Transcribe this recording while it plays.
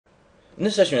In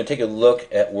this session, we're going to take a look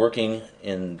at working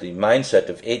in the mindset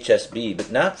of HSB, but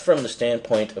not from the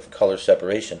standpoint of color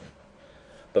separation,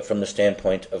 but from the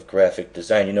standpoint of graphic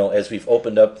design. You know, as we've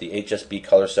opened up the HSB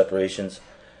color separations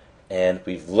and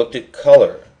we've looked at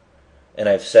color, and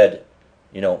I've said,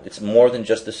 you know, it's more than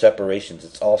just the separations,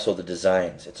 it's also the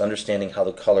designs. It's understanding how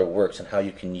the color works and how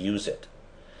you can use it.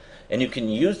 And you can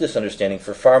use this understanding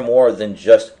for far more than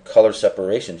just color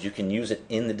separations. You can use it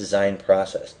in the design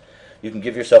process. You can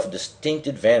give yourself a distinct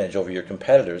advantage over your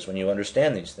competitors when you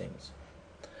understand these things.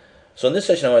 So in this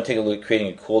session, I want to take a look at creating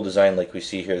a cool design like we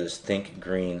see here, this Think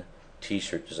Green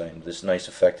t-shirt design with this nice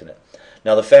effect in it.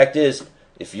 Now the fact is,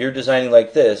 if you're designing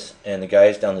like this and the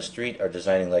guys down the street are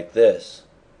designing like this,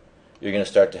 you're going to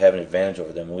start to have an advantage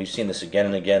over them. And we've seen this again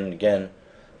and again and again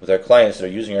with our clients that are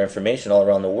using our information all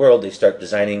around the world. They start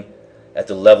designing at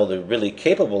the level they're really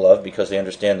capable of because they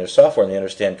understand their software and they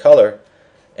understand color,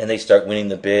 and they start winning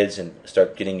the bids and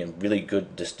start getting a really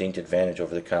good distinct advantage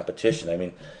over the competition. I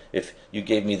mean, if you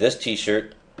gave me this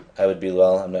t-shirt, I would be,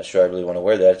 well, I'm not sure I really want to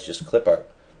wear that, it's just clip art,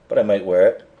 but I might wear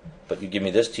it. But you give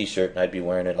me this t-shirt and I'd be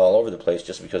wearing it all over the place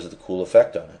just because of the cool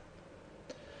effect on it.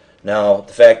 Now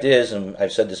the fact is, and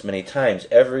I've said this many times,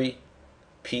 every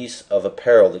piece of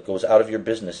apparel that goes out of your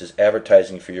business is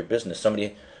advertising for your business.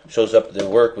 Somebody shows up at their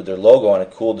work with their logo on a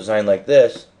cool design like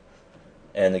this,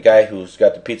 and the guy who's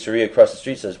got the pizzeria across the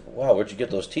street says, wow, where'd you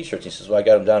get those t-shirts? He says, well, I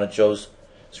got them down at Joe's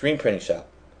screen printing shop.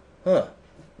 Huh.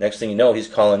 Next thing you know, he's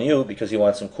calling you because he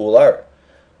wants some cool art.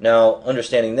 Now,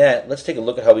 understanding that, let's take a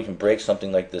look at how we can break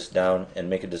something like this down and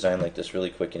make a design like this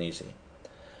really quick and easy.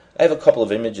 I have a couple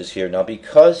of images here. Now,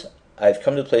 because I've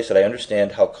come to a place that I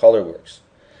understand how color works,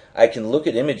 I can look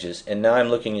at images, and now I'm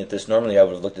looking at this. Normally I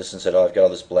would have looked at this and said, oh, I've got all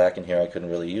this black in here, I couldn't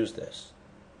really use this.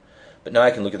 But now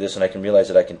I can look at this and I can realize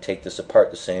that I can take this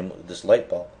apart the same with this light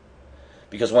bulb.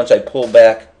 Because once I pull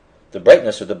back the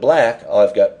brightness or the black, all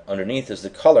I've got underneath is the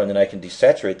color, and then I can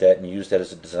desaturate that and use that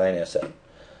as a design asset.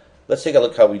 Let's take a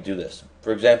look how we do this.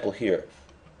 For example, here,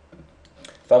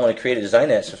 if I want to create a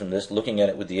design asset from this, looking at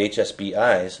it with the HSB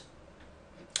eyes,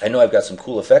 I know I've got some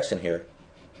cool effects in here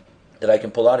that I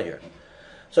can pull out of here.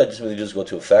 So I just really just go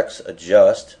to Effects,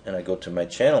 Adjust, and I go to my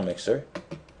channel mixer.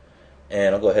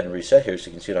 And I'll go ahead and reset here so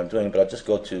you can see what I'm doing, but I'll just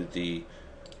go to the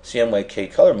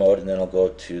CMYK color mode, and then I'll go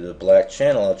to the black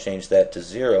channel. I'll change that to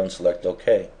 0 and select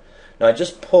OK. Now I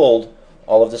just pulled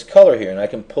all of this color here, and I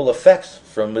can pull effects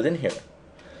from within here.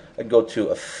 I go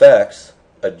to Effects,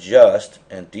 Adjust,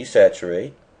 and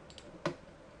Desaturate,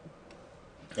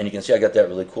 and you can see I got that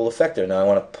really cool effect there. Now I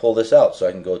want to pull this out, so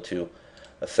I can go to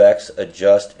Effects,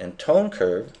 Adjust, and Tone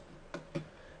Curve.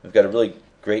 We've got a really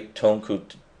great tone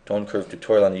curve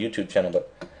tutorial on the YouTube channel.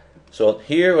 But so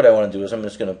here what I want to do is I'm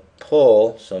just going to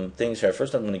pull some things here.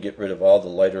 First I'm going to get rid of all the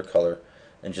lighter color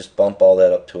and just bump all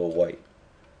that up to a white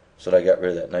so that I got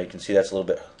rid of that. Now you can see that's a little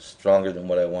bit stronger than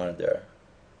what I wanted there.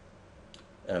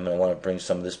 And I'm going to want to bring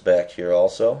some of this back here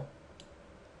also.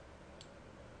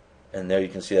 And there you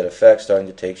can see that effect starting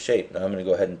to take shape. Now I'm going to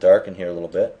go ahead and darken here a little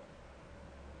bit.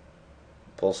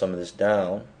 Pull some of this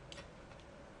down.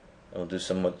 And we'll do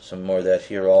some more of that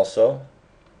here also.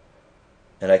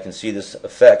 And I can see this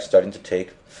effect starting to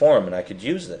take form, and I could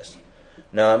use this.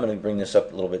 Now I'm going to bring this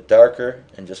up a little bit darker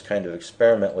and just kind of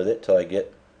experiment with it till I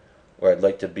get where I'd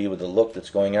like to be with the look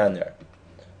that's going on there.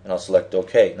 And I'll select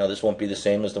OK. Now this won't be the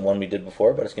same as the one we did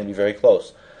before, but it's going to be very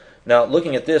close. Now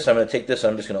looking at this, I'm going to take this and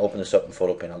I'm just going to open this up in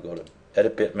Photo-Paint. I'll go to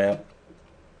Edit Bitmap,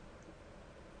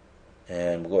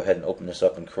 and we'll go ahead and open this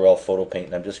up in Corel Photo-Paint,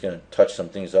 and I'm just going to touch some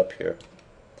things up here.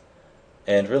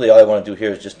 And really all I want to do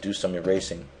here is just do some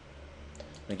erasing.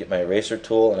 I'm going to get my eraser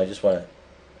tool, and I just want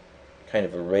to kind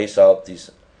of erase out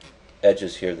these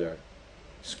edges here. They're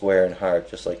square and hard,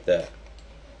 just like that.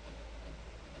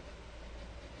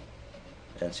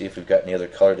 And see if we've got any other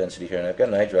color density here. And I've got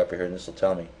an eyedropper here, and this will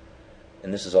tell me.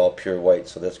 And this is all pure white,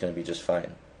 so that's going to be just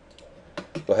fine.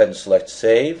 Go ahead and select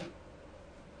Save,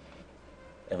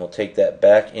 and we'll take that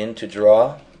back into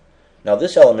Draw. Now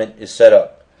this element is set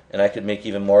up, and I could make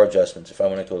even more adjustments. If I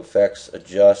want to go Effects,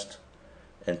 Adjust,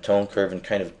 and Tone Curve, and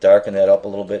kind of darken that up a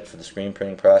little bit for the screen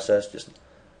printing process, just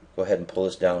go ahead and pull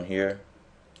this down here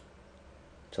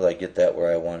until I get that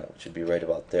where I want it, which should be right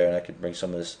about there. And I could bring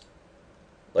some of this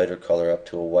lighter color up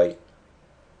to a white,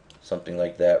 something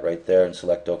like that right there, and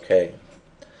select OK.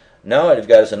 Now what I've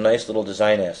got is a nice little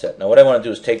design asset. Now what I want to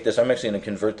do is take this, I'm actually going to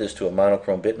convert this to a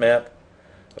monochrome bitmap,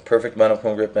 a perfect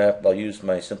monochrome bitmap. I'll use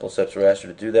my Simple Steps raster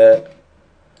to do that.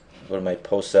 Go to my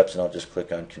Post Steps, and I'll just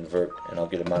click on Convert, and I'll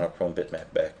get a monochrome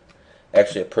bitmap back.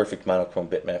 Actually a perfect monochrome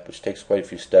bitmap, which takes quite a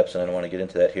few steps, and I don't want to get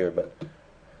into that here, but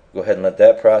go ahead and let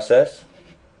that process.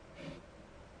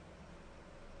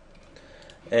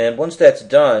 And once that's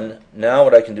done, now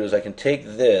what I can do is I can take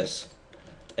this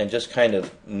and just kind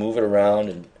of move it around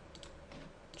and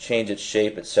change its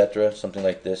shape, etc. Something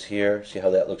like this here. See how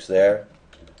that looks there?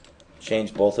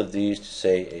 Change both of these to,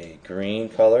 say, a green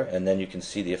color, and then you can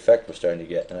see the effect we're starting to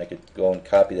get. And I could go and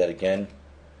copy that again,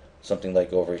 something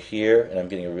like over here, and I'm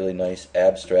getting a really nice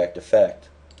abstract effect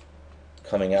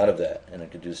coming out of that. And I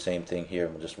could do the same thing here.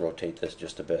 We'll just rotate this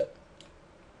just a bit.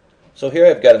 So here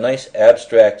I've got a nice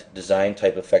abstract design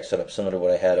type effect set up, similar to what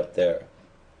I had up there,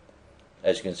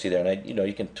 as you can see there. And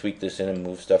you can tweak this in and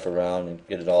move stuff around and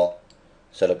get it all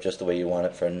set up just the way you want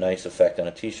it for a nice effect on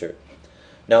a t-shirt.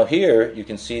 Now here you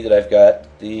can see that I've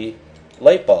got the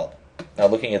light bulb. Now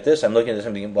looking at this, I'm looking at this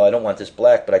and thinking, well, I don't want this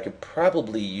black, but I could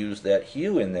probably use that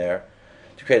hue in there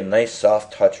to create a nice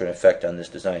soft touch or an effect on this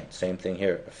design. Same thing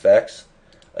here. Effects,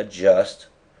 adjust.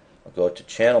 I'll go to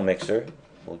channel mixer.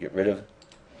 We'll get rid of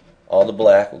all the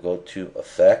black. We'll go to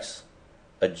effects,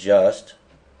 adjust,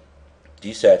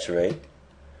 desaturate.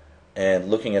 And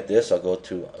looking at this, I'll go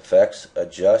to effects,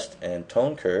 adjust, and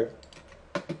tone curve.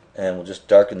 And we'll just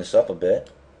darken this up a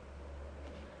bit.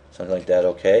 Something like that,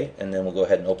 okay. And then we'll go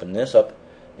ahead and open this up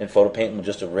in Photo-Paint and we'll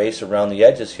just erase around the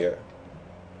edges here.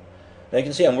 Now you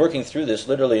can see I'm working through this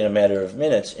literally in a matter of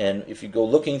minutes, and if you go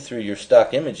looking through your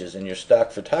stock images and your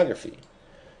stock photography,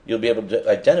 you'll be able to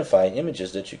identify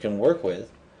images that you can work with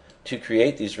to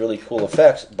create these really cool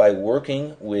effects by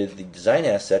working with the design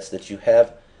assets that you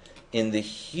have in the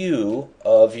hue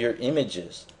of your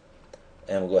images.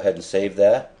 And we'll go ahead and save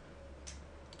that.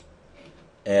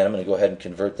 And I'm going to go ahead and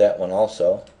convert that one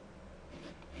also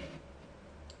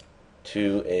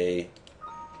to a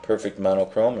perfect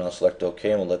monochrome, and I'll select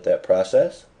OK and we'll let that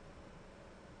process.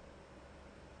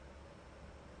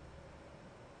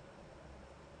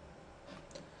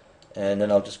 And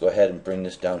then I'll just go ahead and bring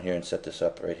this down here and set this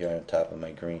up right here on top of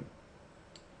my green.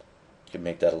 You can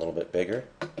make that a little bit bigger.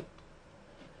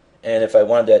 And if I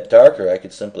wanted that darker, I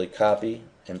could simply copy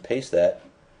and paste that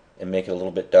and make it a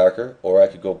little bit darker, or I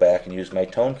could go back and use my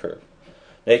tone curve.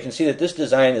 Now you can see that this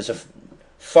design is a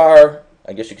far,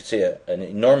 I guess you could say, an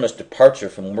enormous departure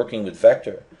from working with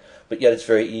vector, but yet it's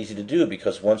very easy to do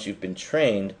because once you've been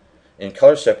trained in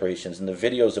color separations and the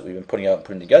videos that we've been putting out and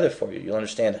putting together for you, you'll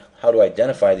understand how to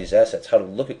identify these assets, how to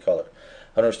look at color,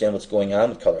 how to understand what's going on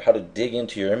with color, how to dig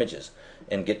into your images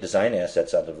and get design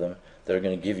assets out of them that are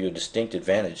going to give you a distinct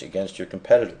advantage against your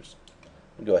competitors.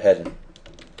 We'll go ahead and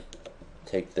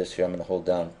take this here. I'm going to hold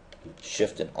down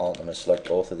Shift and Alt. I'm going to select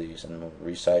both of these and I'm going to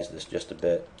resize this just a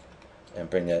bit and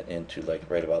bring that into like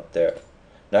right about there.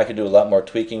 Now I could do a lot more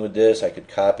tweaking with this. I could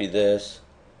copy this,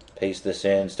 paste this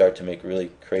in, start to make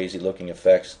really crazy looking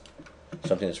effects,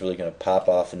 something that's really going to pop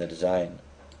off in the design.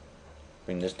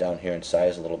 Bring this down here in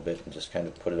size a little bit and just kind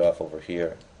of put it off over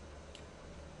here.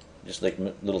 Just like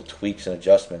little tweaks and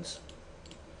adjustments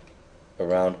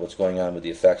around what's going on with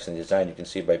the effects and the design. You can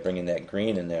see by bringing that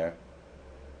green in there,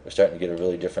 we're starting to get a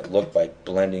really different look by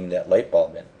blending that light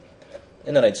bulb in.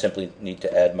 And then I'd simply need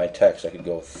to add my text. I could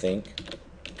go think,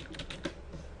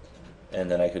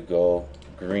 and then I could go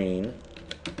green,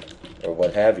 or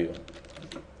what have you,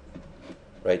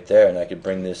 right there, and I could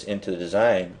bring this into the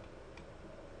design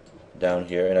down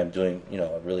here, and I'm doing,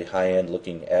 a really high-end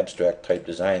looking abstract type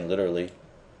design, literally,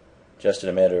 just in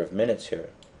a matter of minutes here.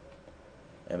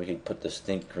 And we could put this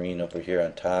think green over here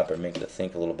on top, or make the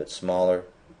think a little bit smaller,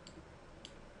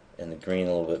 and the green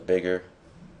a little bit bigger.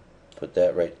 Put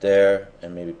that right there,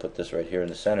 and maybe put this right here in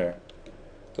the center.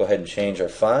 Go ahead and change our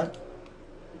font,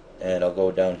 and I'll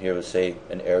go down here with, say,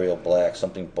 an Arial black,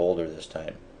 something bolder this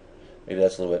time. Maybe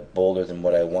that's a little bit bolder than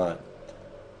what I want.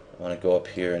 I want to go up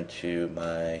here into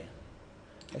my,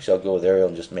 actually I'll go with Arial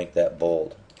and just make that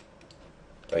bold,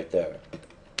 right there.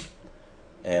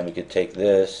 And we could take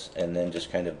this and then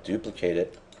just kind of duplicate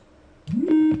it.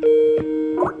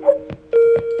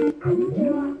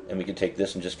 And we could take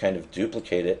this and just kind of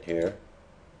duplicate it here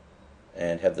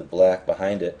and have the black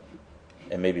behind it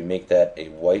and maybe make that a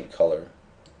white color.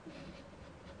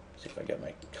 See if I got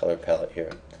my color palette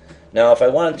here. Now if I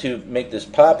wanted to make this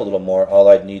pop a little more, all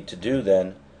I'd need to do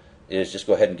then is just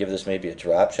go ahead and give this maybe a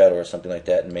drop shadow or something like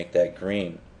that and make that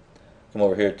green. Come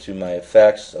over here to my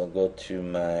effects. I'll go to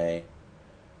my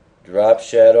drop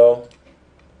shadow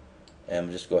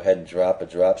and just go ahead and drop a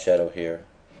drop shadow here.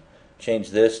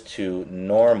 Change this to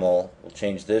normal. We'll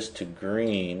change this to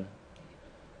green.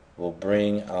 We'll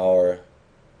bring our,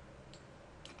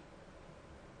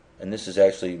 and this is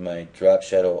actually my drop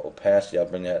shadow opacity. I'll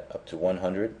bring that up to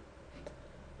 100.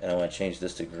 And I want to change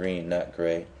this to green, not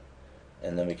gray.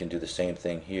 And then we can do the same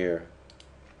thing here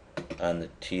on the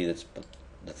T, that's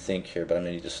the think here, but I'm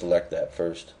going to need to select that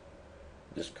first.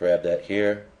 Just grab that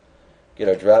here. get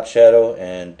our drop shadow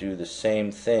and do the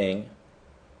same thing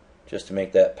just to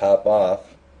make that pop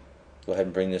off. Go ahead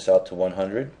and bring this out to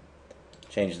 100.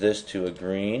 Change this to a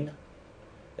green,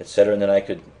 etc. And then I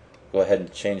could go ahead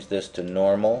and change this to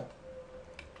normal.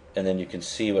 And then you can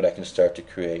see what I can start to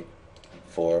create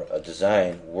for a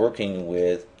design working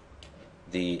with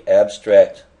the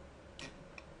abstract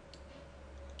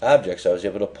objects I was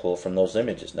able to pull from those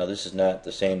images. Now this is not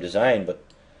the same design, but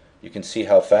you can see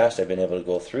how fast I've been able to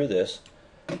go through this.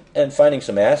 And finding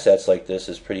some assets like this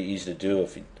is pretty easy to do.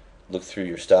 If you look through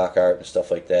your stock art and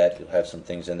stuff like that, you'll have some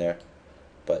things in there.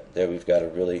 But there we've got a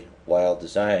really wild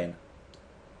design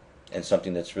and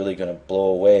something that's really going to blow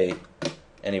away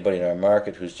anybody in our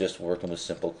market who's just working with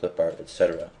simple clip art,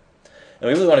 etc. And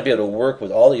we really want to be able to work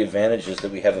with all the advantages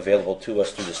that we have available to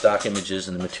us through the stock images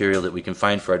and the material that we can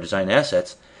find for our design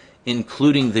assets,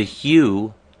 including the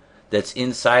hue that's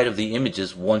inside of the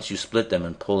images once you split them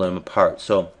and pull them apart.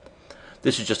 So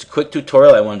this is just a quick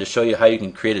tutorial. I wanted to show you how you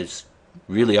can create a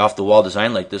really off-the-wall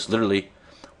design like this, literally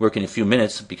work in a few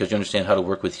minutes, because you understand how to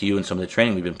work with hue and some of the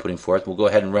training we've been putting forth. We'll go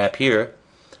ahead and wrap here,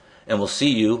 and we'll see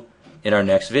you in our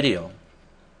next video.